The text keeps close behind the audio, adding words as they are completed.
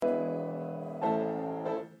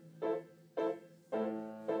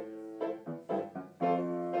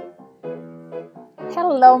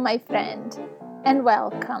Hello, my friend, and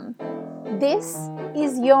welcome. This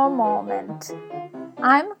is your moment.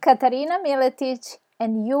 I'm Katarina Miletic,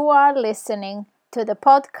 and you are listening to the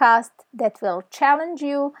podcast that will challenge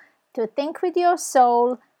you to think with your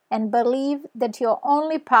soul and believe that your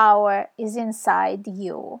only power is inside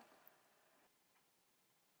you.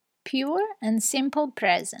 Pure and simple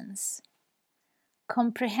presence.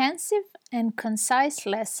 Comprehensive and concise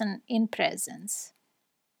lesson in presence.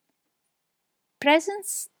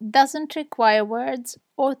 Presence doesn't require words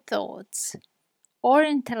or thoughts or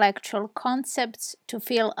intellectual concepts to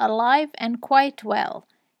feel alive and quite well,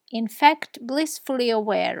 in fact, blissfully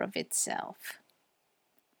aware of itself.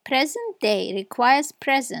 Present day requires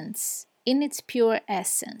presence in its pure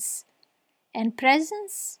essence, and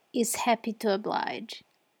presence is happy to oblige.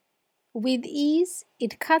 With ease,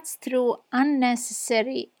 it cuts through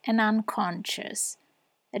unnecessary and unconscious,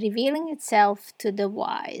 revealing itself to the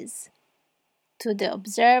wise, to the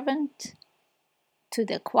observant, to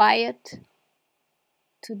the quiet,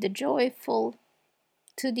 to the joyful,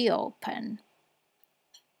 to the open.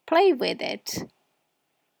 Play with it.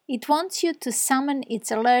 It wants you to summon its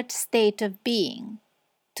alert state of being,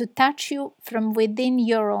 to touch you from within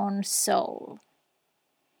your own soul.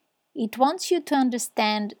 It wants you to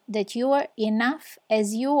understand that you are enough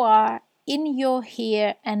as you are in your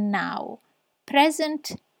here and now,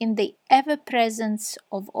 present in the ever-presence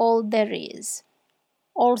of all there is.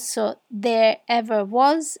 Also, there ever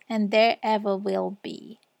was and there ever will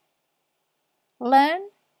be. Learn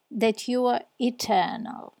that you are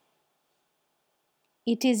eternal.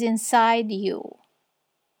 It is inside you.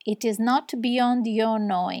 It is not beyond your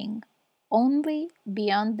knowing, only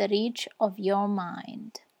beyond the reach of your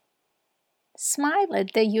mind. Smile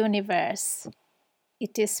at the universe.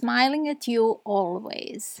 It is smiling at you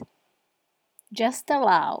always. Just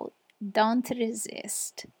allow, don't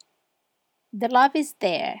resist. The love is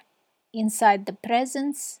there, inside the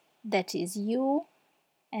presence that is you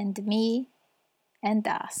and me and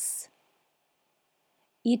us.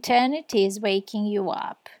 Eternity is waking you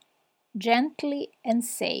up, gently and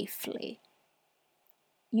safely.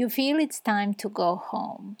 You feel it's time to go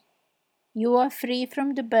home. You are free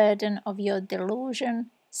from the burden of your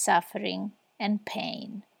delusion, suffering, and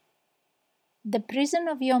pain. The prison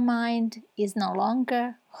of your mind is no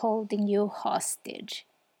longer holding you hostage.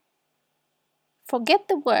 Forget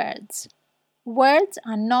the words. Words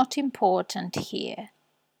are not important here.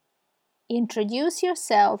 Introduce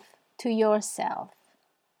yourself to yourself.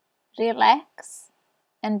 Relax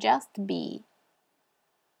and just be.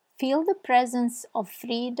 Feel the presence of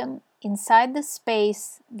freedom inside the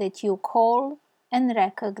space that you call and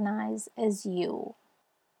recognize as you.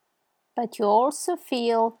 But you also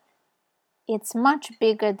feel it's much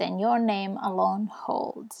bigger than your name alone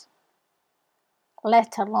holds,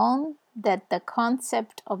 let alone that the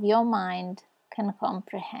concept of your mind can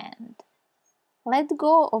comprehend. Let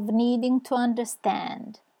go of needing to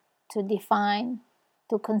understand, to define,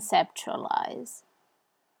 to conceptualize.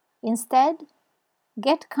 Instead,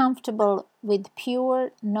 get comfortable with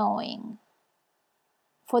pure knowing.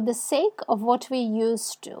 For the sake of what we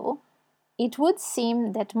used to, it would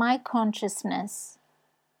seem that my consciousness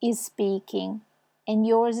is speaking and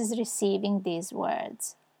yours is receiving these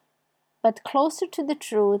words. But closer to the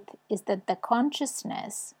truth is that the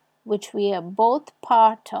consciousness, which we are both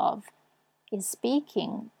part of, is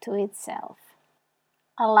speaking to itself.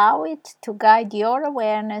 Allow it to guide your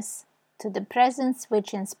awareness to the presence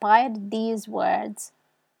which inspired these words,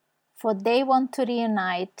 for they want to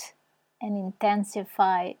reunite and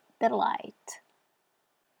intensify the light.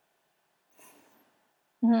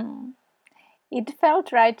 It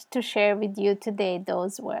felt right to share with you today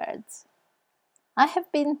those words. I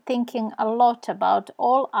have been thinking a lot about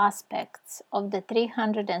all aspects of the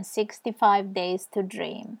 365 days to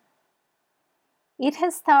dream. It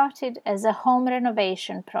has started as a home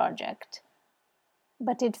renovation project,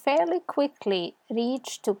 but it fairly quickly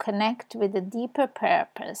reached to connect with a deeper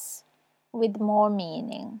purpose, with more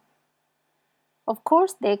meaning. Of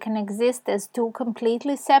course, they can exist as two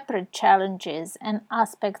completely separate challenges and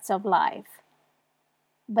aspects of life,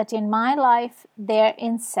 but in my life, they're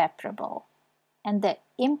inseparable, and the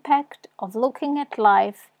impact of looking at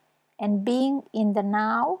life and being in the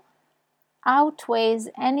now outweighs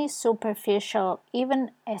any superficial, even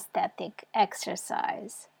aesthetic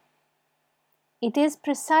exercise. It is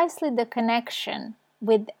precisely the connection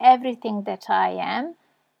with everything that I am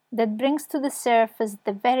that brings to the surface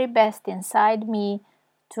the very best inside me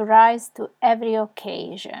to rise to every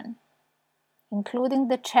occasion, including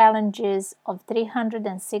the challenges of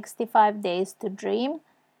 365 days to dream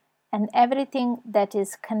and everything that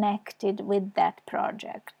is connected with that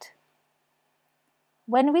project.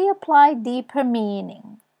 When we apply deeper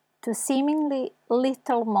meaning to seemingly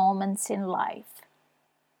little moments in life,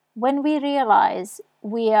 when we realize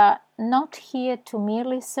we are not here to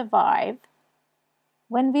merely survive,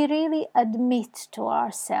 when we really admit to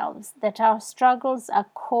ourselves that our struggles are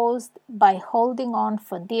caused by holding on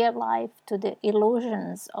for dear life to the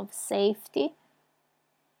illusions of safety,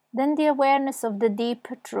 then the awareness of the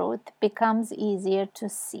deeper truth becomes easier to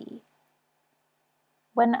see.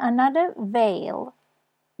 When another veil,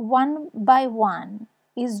 one by one,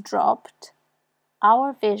 is dropped,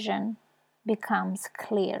 our vision becomes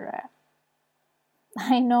clearer.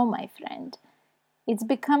 I know, my friend, it's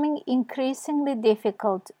becoming increasingly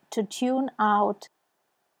difficult to tune out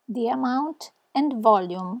the amount and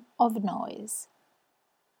volume of noise.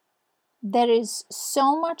 There is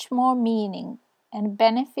so much more meaning and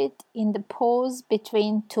benefit in the pause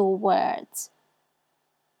between two words,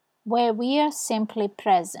 where we are simply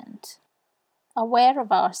present, aware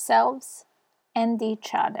of ourselves and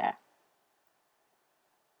each other.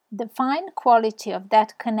 The fine quality of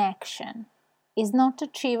that connection is not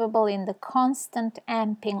achievable in the constant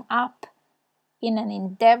amping up in an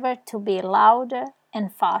endeavor to be louder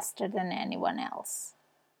and faster than anyone else.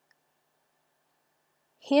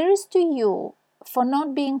 Here is to you for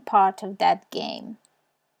not being part of that game.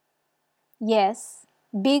 Yes,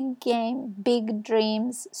 big game, big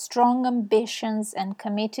dreams, strong ambitions, and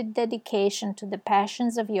committed dedication to the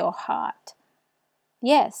passions of your heart.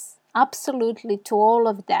 Yes, absolutely to all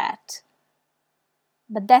of that.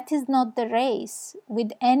 But that is not the race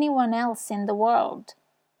with anyone else in the world.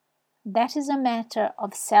 That is a matter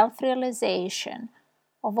of self-realization,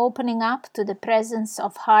 of opening up to the presence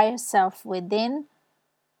of higher self within,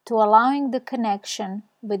 to allowing the connection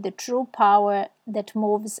with the true power that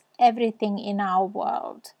moves everything in our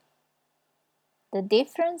world. The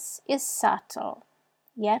difference is subtle,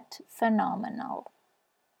 yet phenomenal.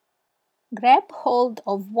 Grab hold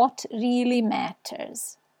of what really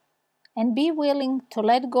matters and be willing to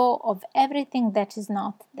let go of everything that is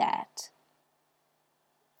not that.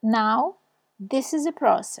 Now, this is a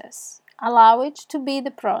process. Allow it to be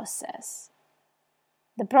the process.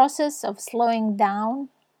 The process of slowing down,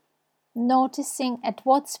 noticing at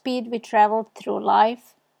what speed we travel through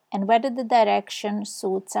life and whether the direction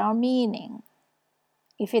suits our meaning.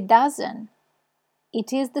 If it doesn't,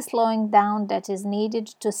 it is the slowing down that is needed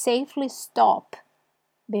to safely stop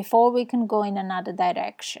before we can go in another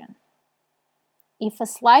direction. If a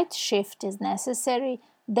slight shift is necessary,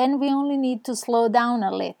 then we only need to slow down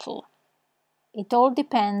a little. It all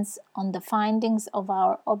depends on the findings of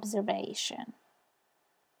our observation.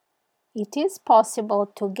 It is possible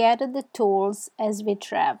to gather the tools as we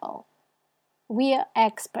travel. We are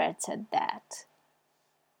experts at that.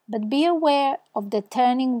 But be aware of the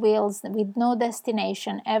turning wheels with no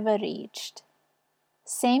destination ever reached.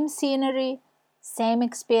 Same scenery, same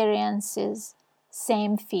experiences,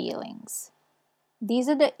 same feelings. These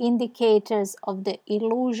are the indicators of the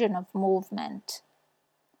illusion of movement.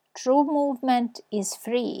 True movement is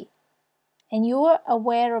free, and you are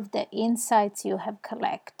aware of the insights you have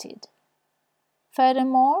collected.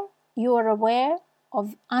 Furthermore, you are aware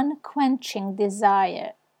of unquenching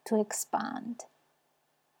desire to expand.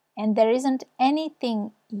 And there isn't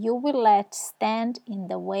anything you will let stand in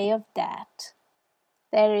the way of that.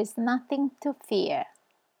 There is nothing to fear.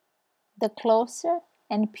 The closer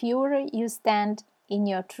and purer you stand in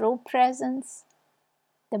your true presence,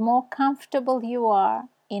 the more comfortable you are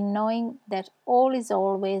in knowing that all is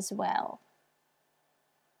always well.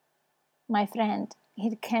 My friend,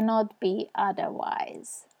 it cannot be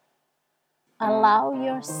otherwise. Allow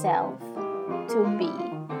yourself to be.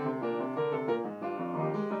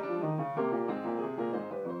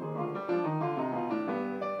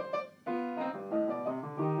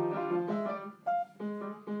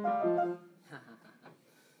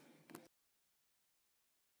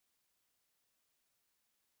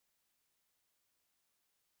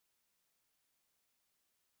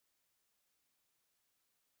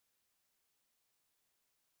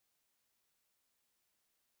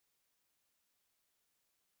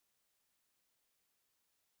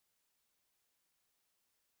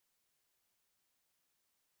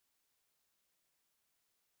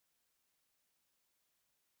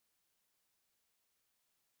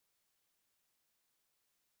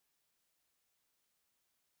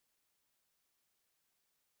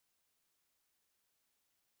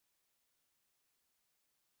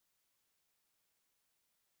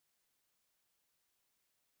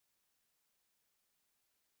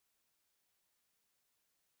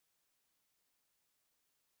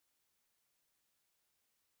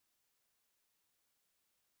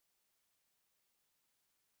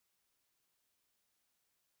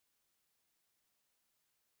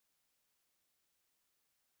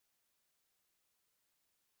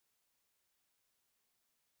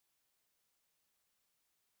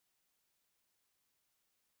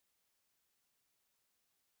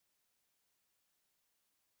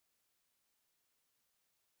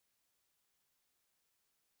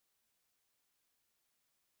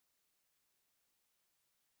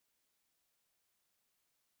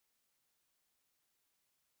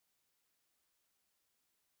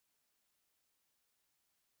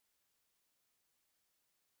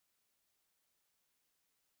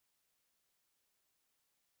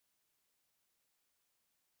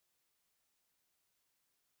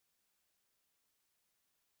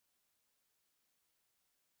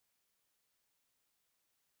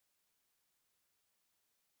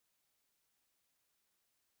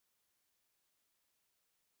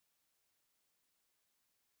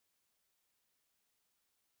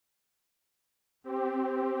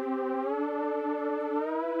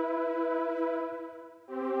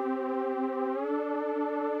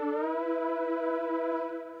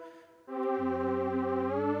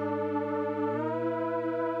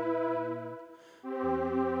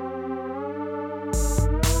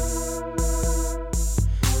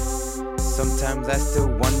 Sometimes I still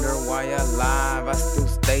wonder why alive I still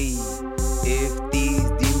stay. If these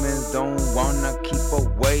demons don't wanna keep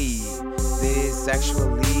away. This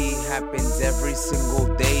actually happens every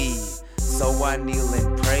single day. So I kneel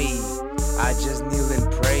and pray. I just kneel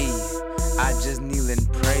and pray. I just kneel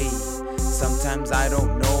and pray. Sometimes I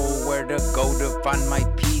don't know where to go to find my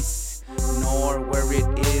peace, nor where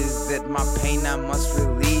it is that my pain I must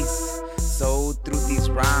release. So through these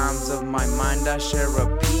rhymes of my mind I share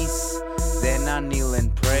a piece. Then I kneel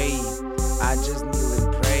and pray. I just kneel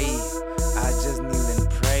and pray. I just kneel and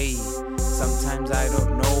pray. Sometimes I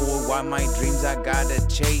don't know why my dreams I gotta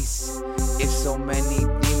chase. If so many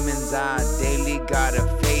demons I daily gotta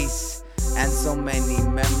face, and so many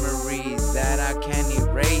memories that I can't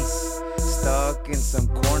erase, stuck in some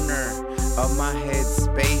corner of my head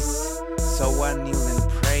space. So I kneel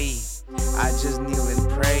and pray. I just kneel and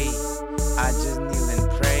pray. I just kneel and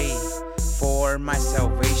pray for my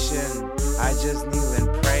salvation. I just kneel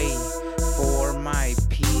and pray for my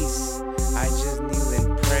peace. I just kneel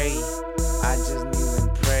and pray. I just kneel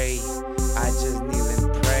and pray. I just kneel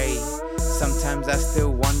and pray. Sometimes I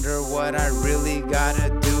still wonder what I really gotta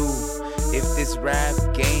do. If this rap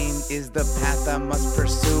game is the path I must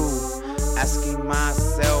pursue. Asking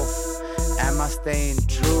myself, am I staying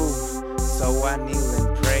true? So I kneel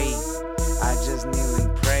and pray. I just kneel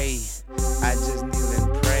and pray. I just kneel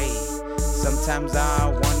and pray. Sometimes I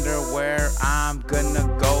wonder where I'm gonna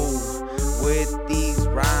go with these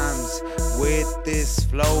rhymes, with this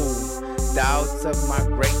flow. Doubts of my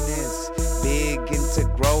greatness begin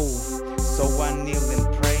to grow. So I kneel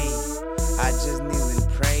and pray. I just kneel and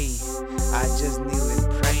pray. I just kneel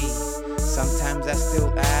and pray. Sometimes I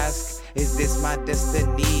still ask, is this my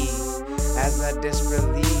destiny? As I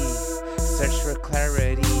desperately search for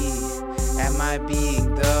clarity, am I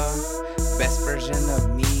being the best version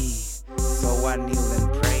of me? So I kneel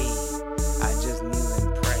and pray. I just kneel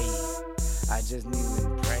and pray. I just kneel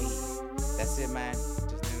and pray. That's it, man.